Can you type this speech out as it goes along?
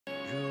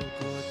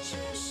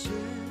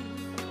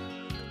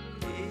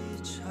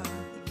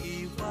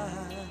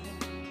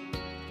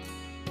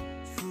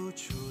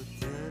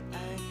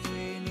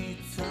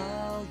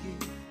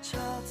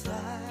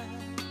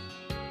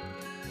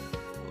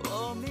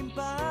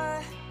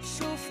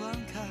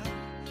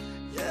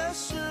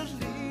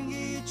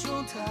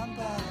坦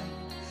白，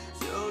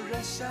就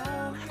让小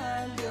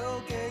孩留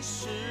给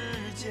时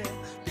间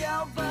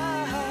表白。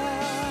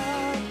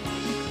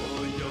我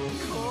有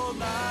口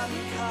难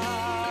开，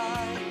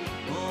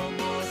默默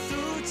诉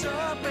着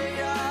悲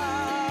哀，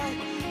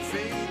飞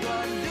短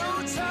流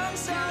长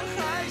像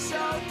海啸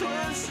吞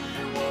噬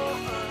我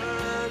而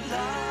来。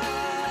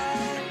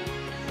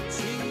情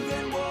愿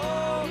我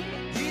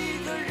一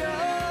个人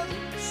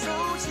收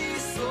起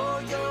所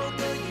有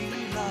的依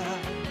赖，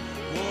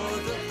我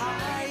的爱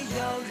要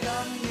让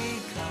你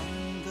看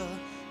得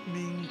明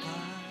白。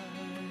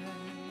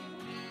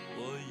我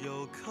有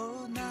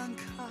口难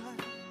开，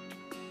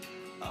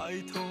爱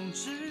痛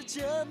之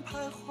间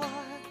徘徊，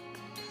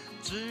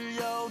只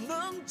要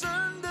能真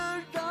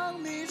的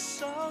让你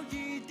少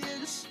一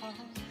点伤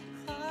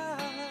害，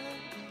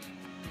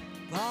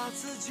把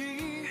自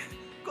己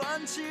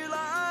关起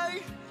来，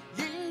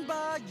硬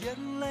把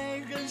眼泪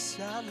忍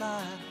下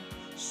来，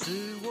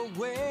是我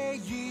唯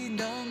一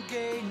能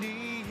给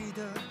你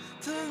的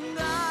疼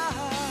爱。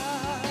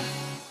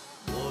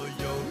我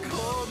有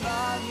口难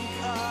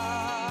开，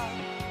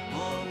默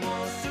默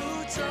诉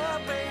着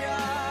悲哀，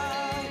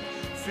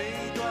飞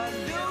短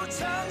流长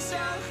像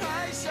海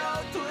啸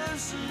吞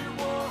噬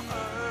我而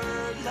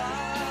来。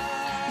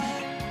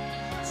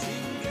情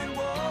愿我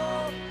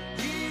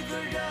一个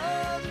人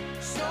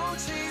收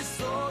起所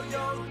有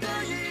的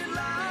依赖，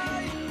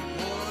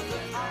我的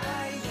爱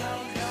要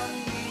让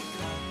你看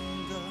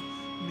得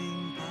明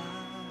白。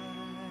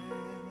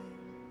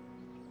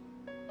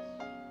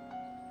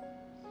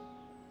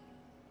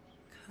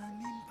看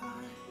明白，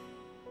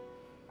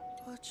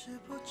我值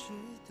不值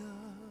得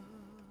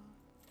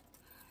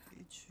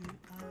一句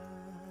爱。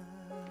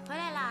回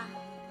来啦，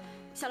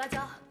小辣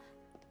椒，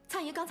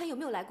灿爷刚才有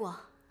没有来过？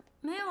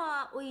没有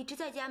啊，我一直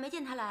在家，没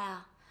见他来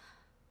啊。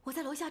我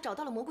在楼下找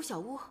到了蘑菇小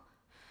屋，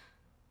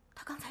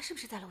他刚才是不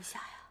是在楼下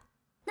呀？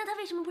那他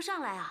为什么不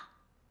上来啊？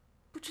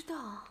不知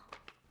道，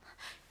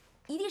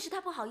一定是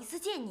他不好意思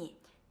见你。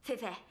菲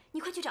菲，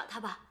你快去找他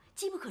吧，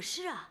机不可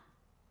失啊。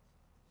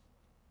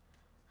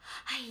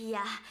哎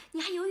呀，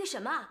你还犹豫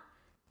什么？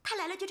他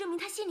来了就证明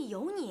他心里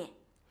有你。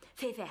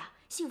菲菲啊，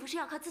幸福是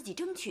要靠自己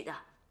争取的，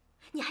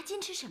你还坚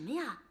持什么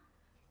呀？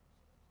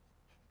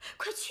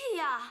快去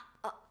呀！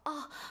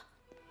哦。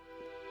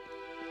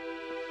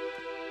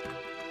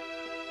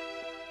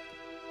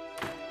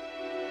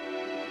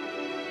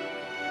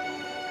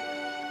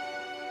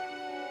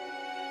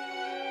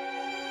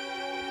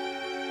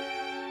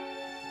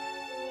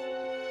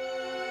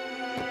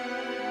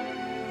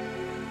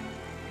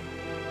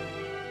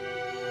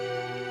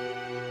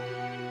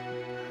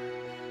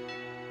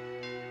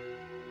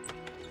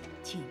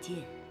请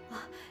进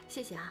啊，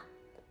谢谢啊，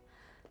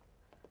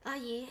阿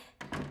姨。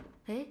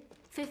哎，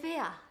菲菲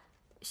啊，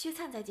薛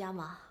灿在家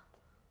吗？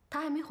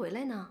他还没回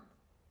来呢。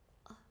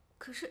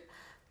可是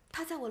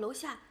他在我楼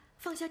下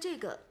放下这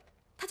个，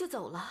他就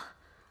走了。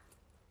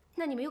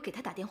那你没有给他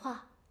打电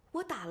话？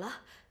我打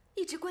了，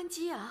一直关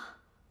机啊。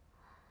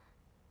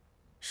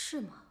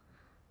是吗？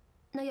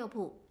那要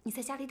不你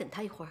在家里等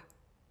他一会儿，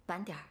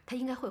晚点他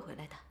应该会回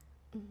来的。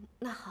嗯，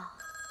那好。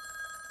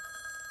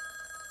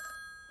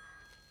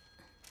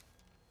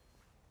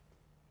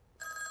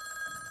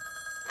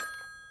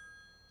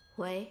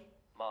喂，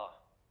妈。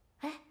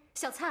哎，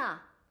小灿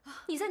啊，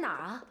你在哪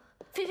儿啊？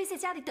菲菲在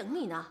家里等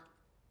你呢。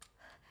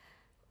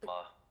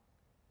妈，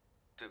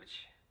对不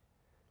起，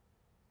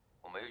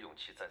我没有勇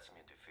气再次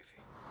面对菲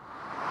菲。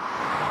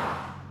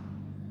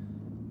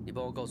你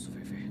帮我告诉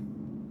菲菲，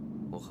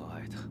我很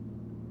爱她，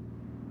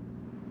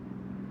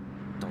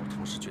但我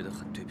同时觉得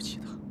很对不起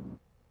她。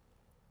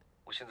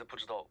我现在不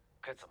知道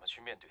该怎么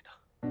去面对她。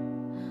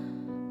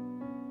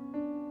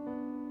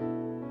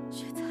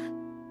薛灿，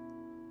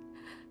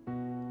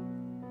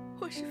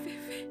我是菲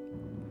菲。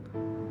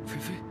菲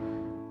菲，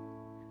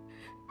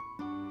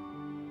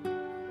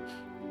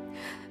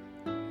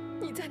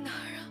你在哪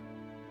儿啊？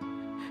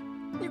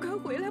你快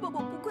回来吧，我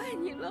不怪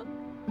你了。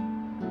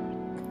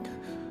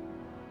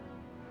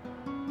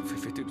菲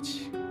菲，对不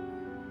起，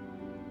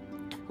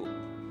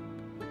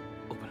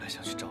我本来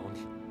想去找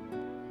你，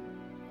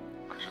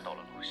可是到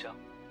了楼下，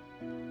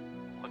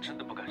我真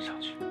的不敢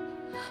上去。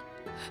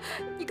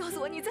你告诉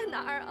我你在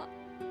哪儿啊？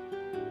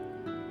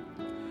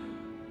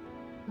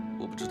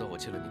我不知道我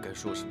见了你该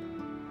说什么，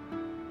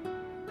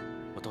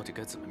我到底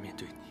该怎么面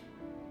对你？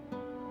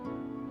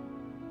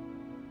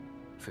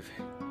菲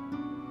菲，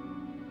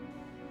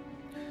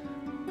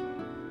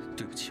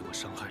对不起，我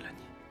伤害了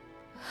你。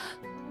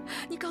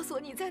你告诉我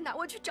你在哪儿，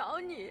我去找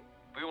你。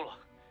不用了，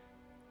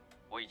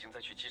我已经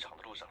在去机场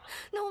的路上了。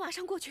那我马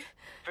上过去。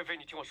菲菲，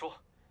你听我说，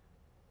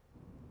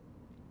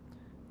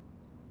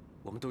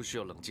我们都需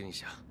要冷静一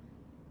下，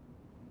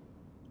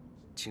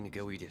请你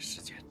给我一点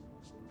时间，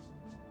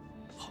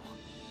好吗？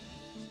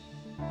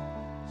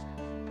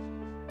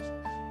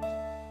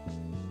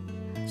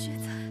薛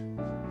灿，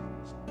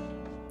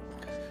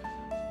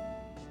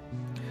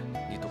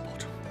你多保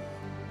重。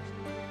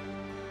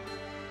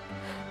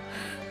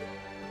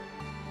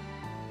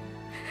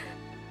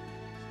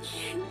你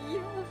也一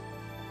样。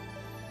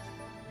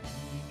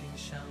一定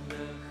想了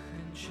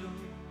很久，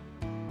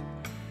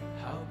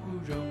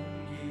容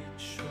易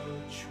说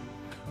出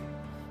口，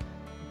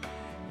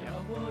要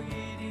我一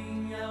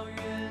定要原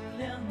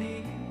谅你，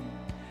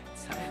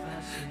才发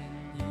现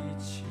一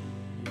起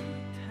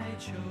太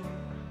久。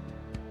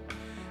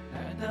难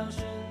道真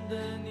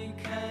的你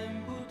看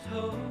不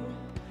透，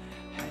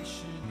还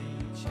是你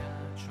假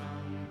装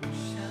不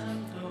想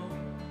懂？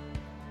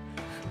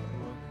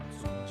我们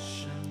做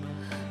什么，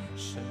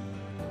什么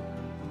都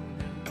不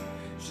能，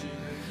只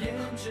能眼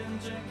睁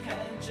睁看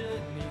着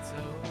你走。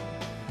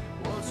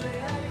我最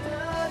爱的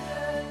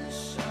人，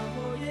伤我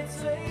也最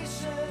深，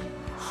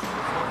说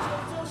走就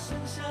走，剩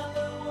下了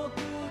我孤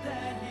单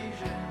一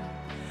人。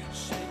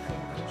谁口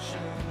口声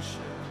声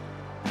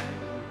爱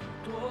我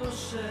有多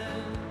深？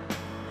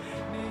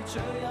你这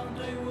样对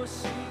我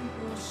心不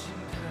心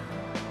疼？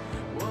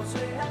我最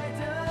爱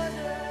的人，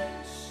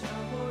伤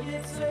我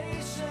也最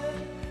深，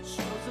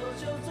说走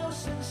就走，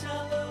剩下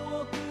了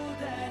我孤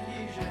单一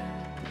人。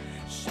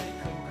谁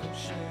口口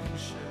声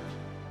声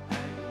爱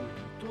我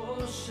有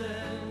多深？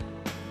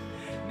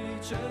你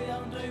这样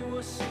对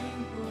我心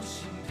不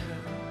心疼？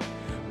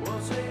我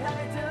最爱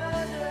的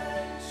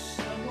人，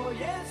伤我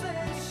也最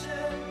深，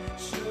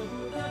舍不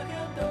得可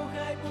都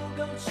还不够，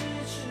痴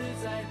痴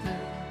在等。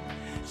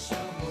像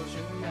我这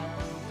样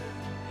的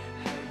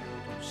还有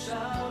多少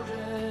人？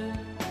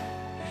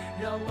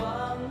要忘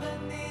了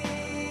你，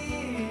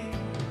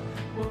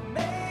我没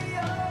有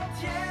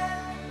天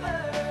分。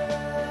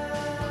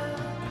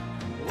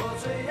我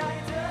最爱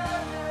的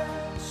人，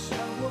伤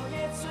我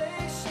也最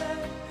深，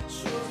说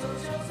走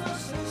就走，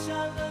剩下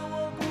了我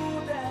孤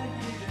单一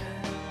人。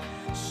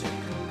谁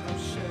口口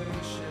声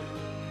声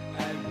爱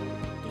我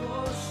有多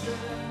深？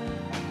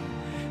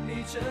你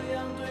这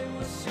样对我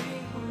心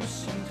不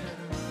心疼？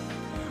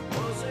我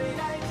最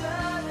爱的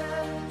人，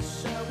伤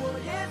我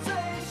也最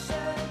深，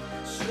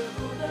舍不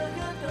得可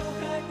都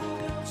还不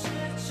够，痴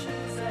痴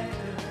在等。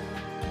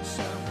像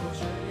我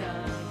这样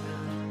的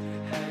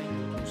还有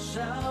多少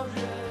人？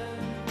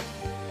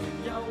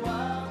要忘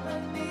了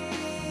你，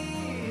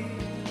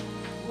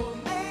我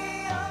没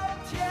有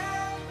天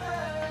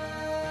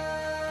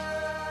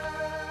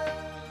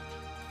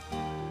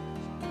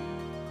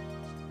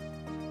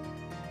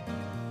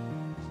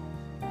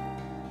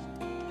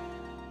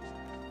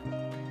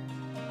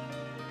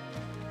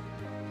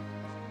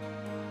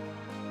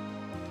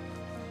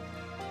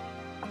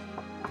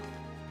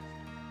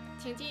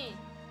请进。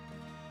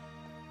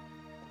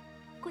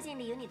顾经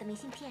理有你的明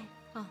信片。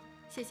哦，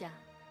谢谢啊。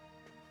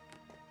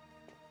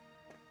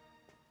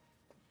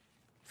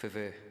菲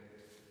菲，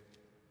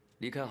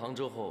离开杭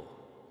州后，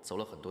走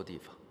了很多地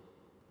方，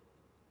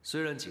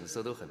虽然景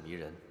色都很迷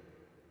人，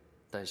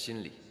但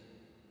心里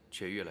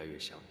却越来越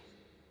想你。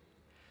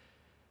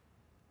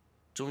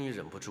终于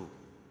忍不住，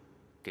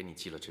给你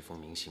寄了这封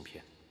明信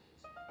片。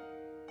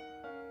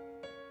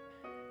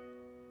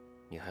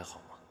你还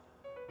好吗？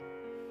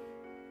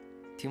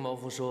听毛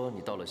夫说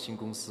你到了新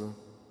公司，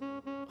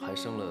还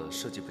升了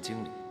设计部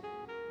经理。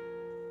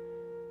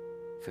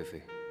菲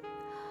菲，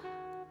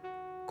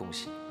恭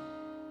喜你！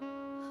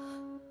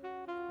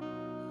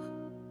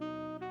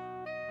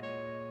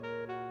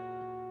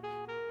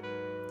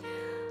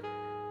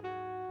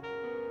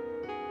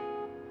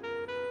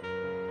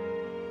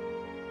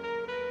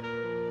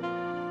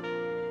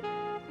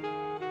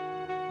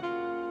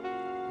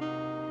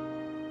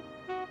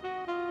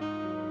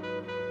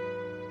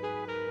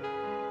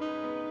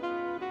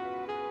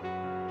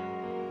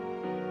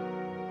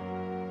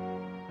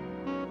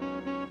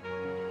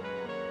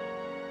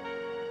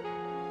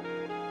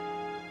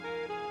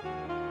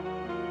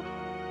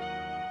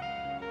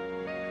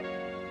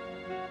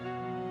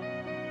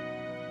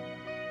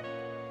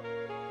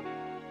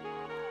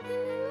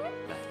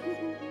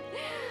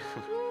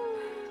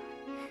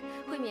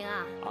慧明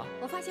啊，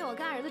我发现我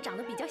干儿子长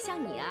得比较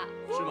像你啊。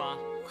是吗？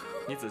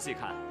你仔细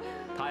看，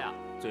他呀，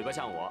嘴巴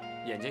像我，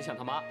眼睛像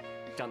他妈，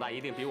长大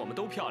一定比我们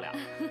都漂亮。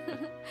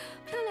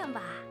漂亮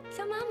吧？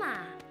像妈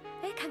妈。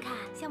哎，看看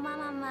像妈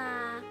妈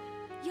吗？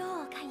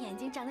哟，看眼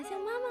睛长得像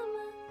妈妈吗？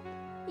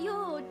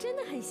哟，真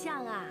的很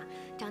像啊！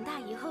长大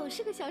以后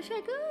是个小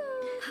帅哥。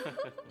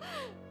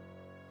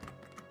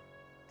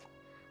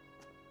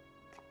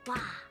哇，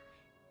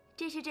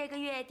这是这个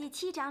月第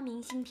7张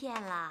明信片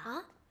了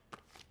啊！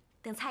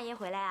等蔡爷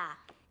回来啊，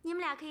你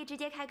们俩可以直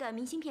接开个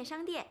明信片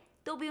商店，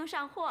都不用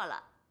上货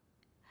了。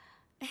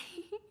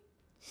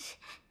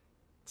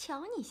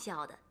瞧你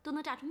笑的，都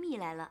能榨出蜜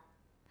来了。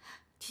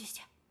去去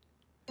去。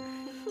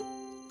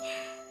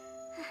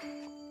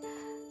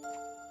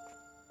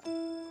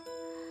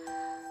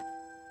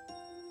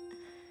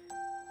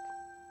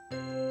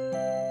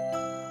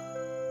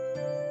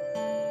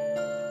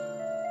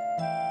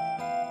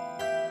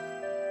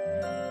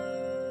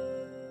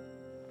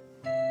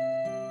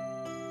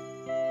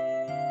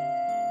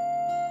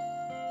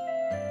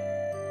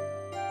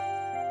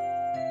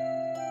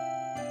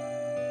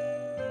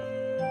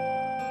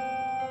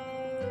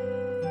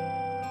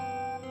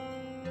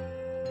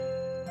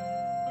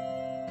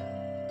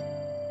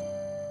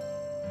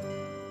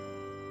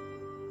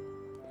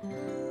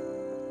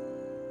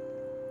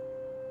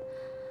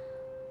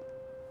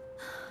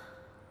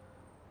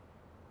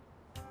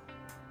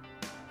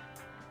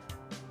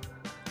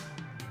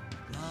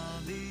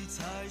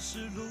才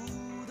是路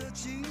的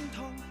尽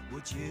头。我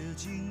竭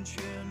尽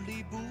全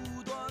力，不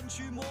断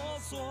去摸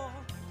索，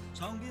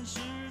尝遍世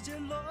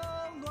间冷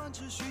暖，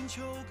只寻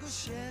求个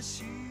歇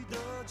息的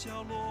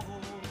角落。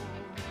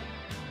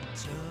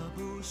这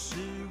不是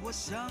我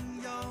想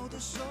要的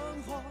生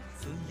活，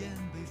尊严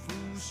被腐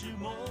蚀，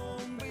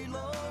梦被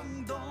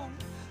冷冻，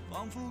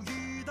仿佛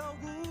一道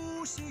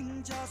无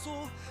形枷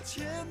锁，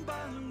牵绊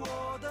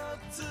我的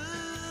自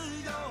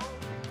由。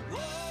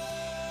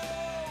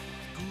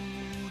孤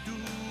独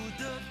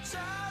的绽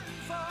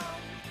放，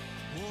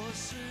我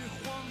是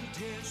荒天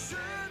雪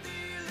地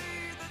里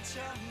的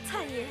强烈。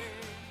灿爷。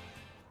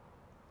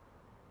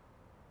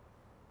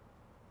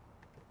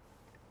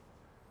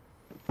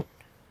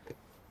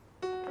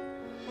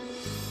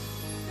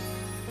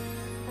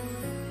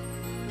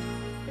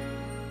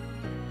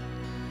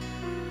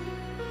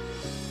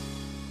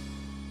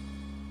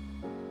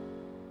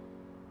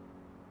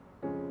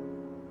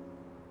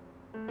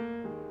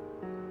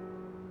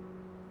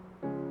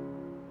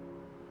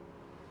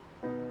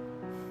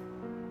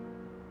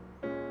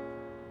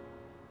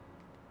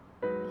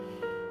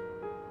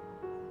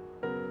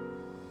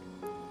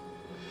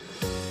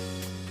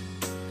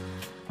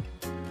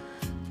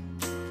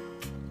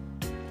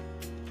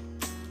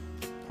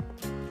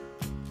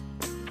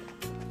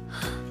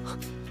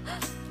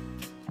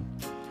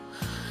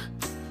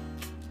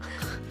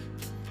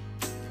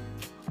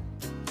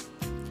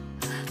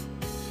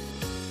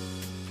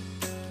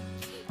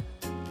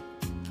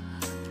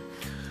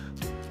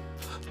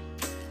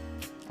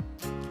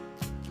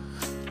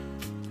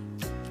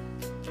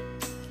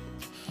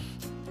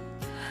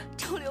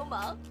臭流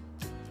氓，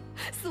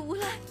死无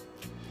赖，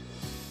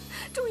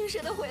终于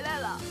舍得回来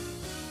了。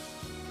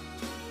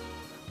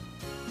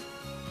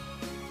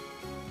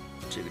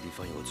这个地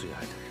方有我最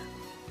爱的人，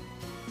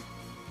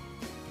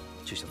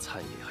就像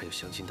灿爷还有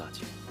相亲大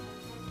姐。